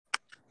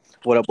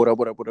What up? What up?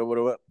 What up? What up? What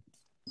up?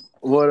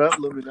 What up,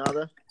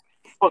 Luminada?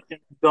 Fucking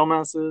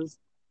dumbasses.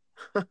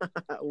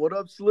 What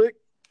up, Slick?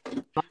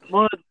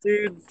 One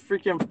dude,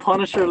 freaking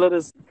Punisher, let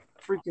his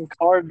freaking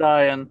car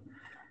die, and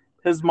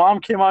his mom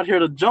came out here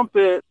to jump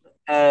it,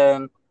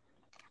 and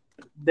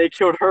they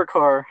killed her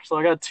car. So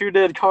I got two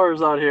dead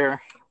cars out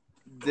here.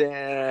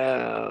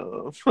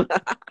 Damn.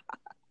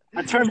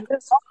 I turned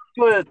this on,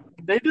 but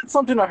they did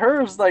something to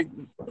hers. Like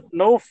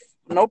no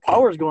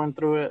power's going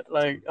through it.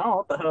 Like I don't know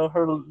what the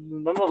hell.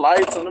 None of the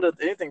lights, none of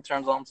anything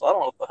turns on. So I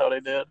don't know what the hell they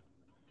did.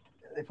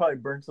 They probably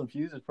burned some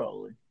fuses,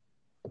 probably.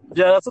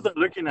 Yeah, that's what they're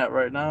looking at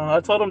right now. I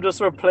told them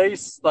just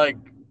replace like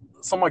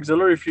some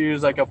auxiliary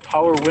fuse, like a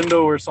power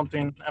window or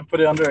something, and put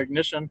it under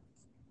ignition.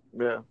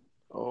 Yeah.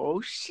 Oh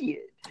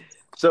shit.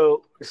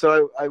 So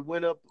I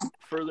went up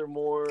further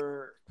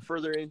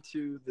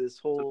into this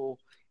whole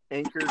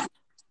Anchor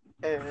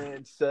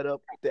and set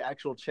up the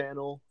actual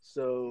channel.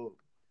 So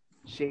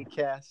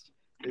Shadecast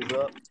is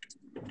up,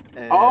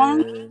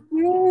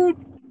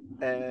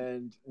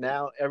 and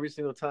now every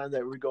single time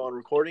that we go on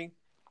recording,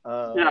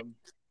 what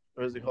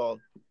is it called?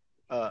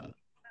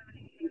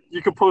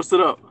 You could post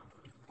it up.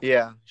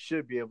 Yeah,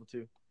 should be able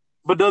to.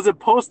 But does it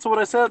post to what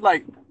I said,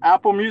 like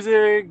Apple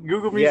Music,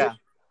 Google Music?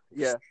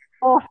 Yeah.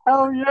 Oh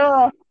hell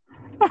yeah!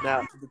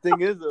 Now the thing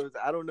is, though, is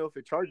I don't know if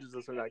it charges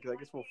us or not, because I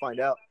guess we'll find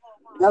out.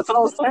 That's what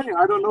I was saying.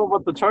 I don't know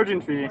about the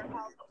charging fee.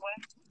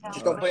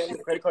 Just don't put any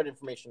credit card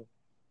information.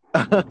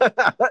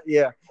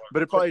 Yeah,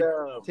 but it probably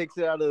takes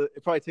it out of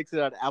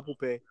Apple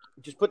Pay.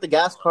 Just put the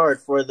gas card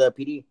for the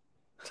PD.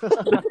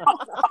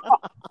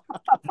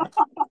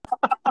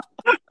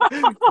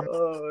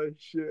 Oh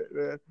shit,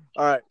 man!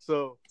 All right,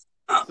 so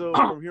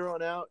from here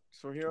on out,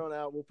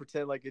 we'll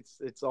pretend like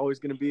it's always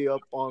gonna be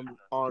up on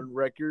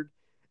record,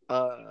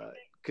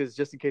 because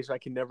just in case I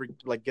can never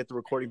like get the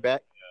recording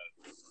back.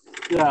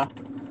 Yeah.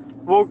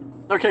 Well,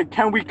 okay.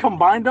 Can we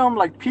combine them?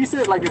 Like piece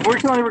it? Like if we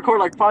can only record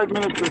like 5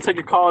 minutes and take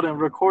a call and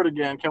record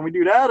again, can we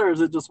do that, or is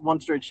it just one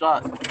straight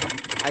shot?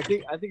 I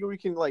think we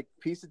can like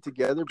piece it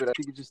together, but I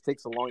think it just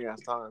takes a long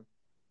ass time.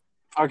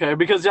 Okay,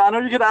 because I know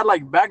you could add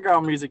like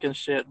background music and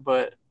shit,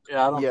 but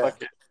yeah, I don't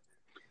fuck it.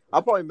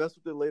 I'll probably mess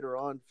with it later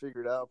on,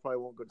 figure it out. Probably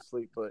won't go to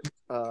sleep, but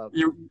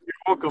you're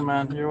welcome,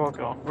 man. You're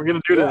welcome. We're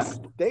gonna do this.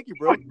 Thank you,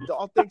 bro.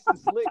 All thanks to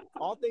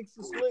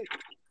Slick.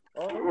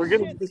 Oh,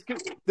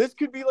 this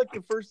could be like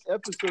the first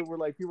episode where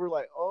like people are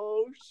like,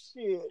 "Oh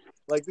shit!"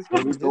 Like this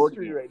could be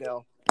history right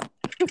now.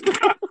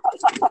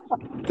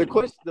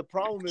 The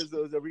problem is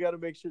though is that we got to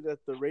make sure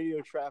that the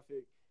radio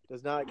traffic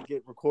does not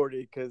get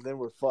recorded, because then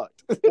we're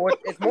fucked. Well,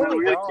 it's more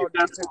like y'all.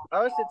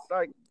 Us, it's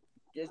like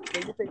they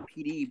just say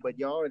PD, but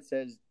y'all it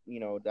says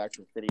the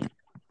actual city.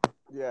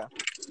 Yeah.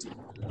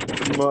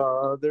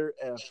 Mother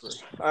effer.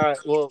 All right.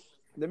 Well,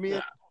 let me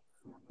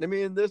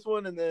end this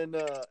one, and then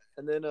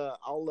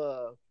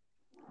I'll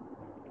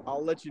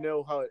let you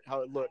know how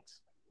it looks.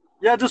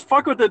 Yeah, just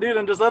fuck with it, dude,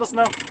 and just let us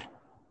know.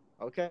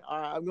 Okay. All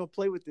right. I'm gonna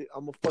play with it.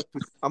 I'm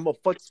gonna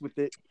fuck with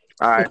it.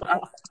 All right.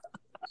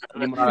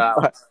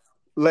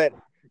 Let.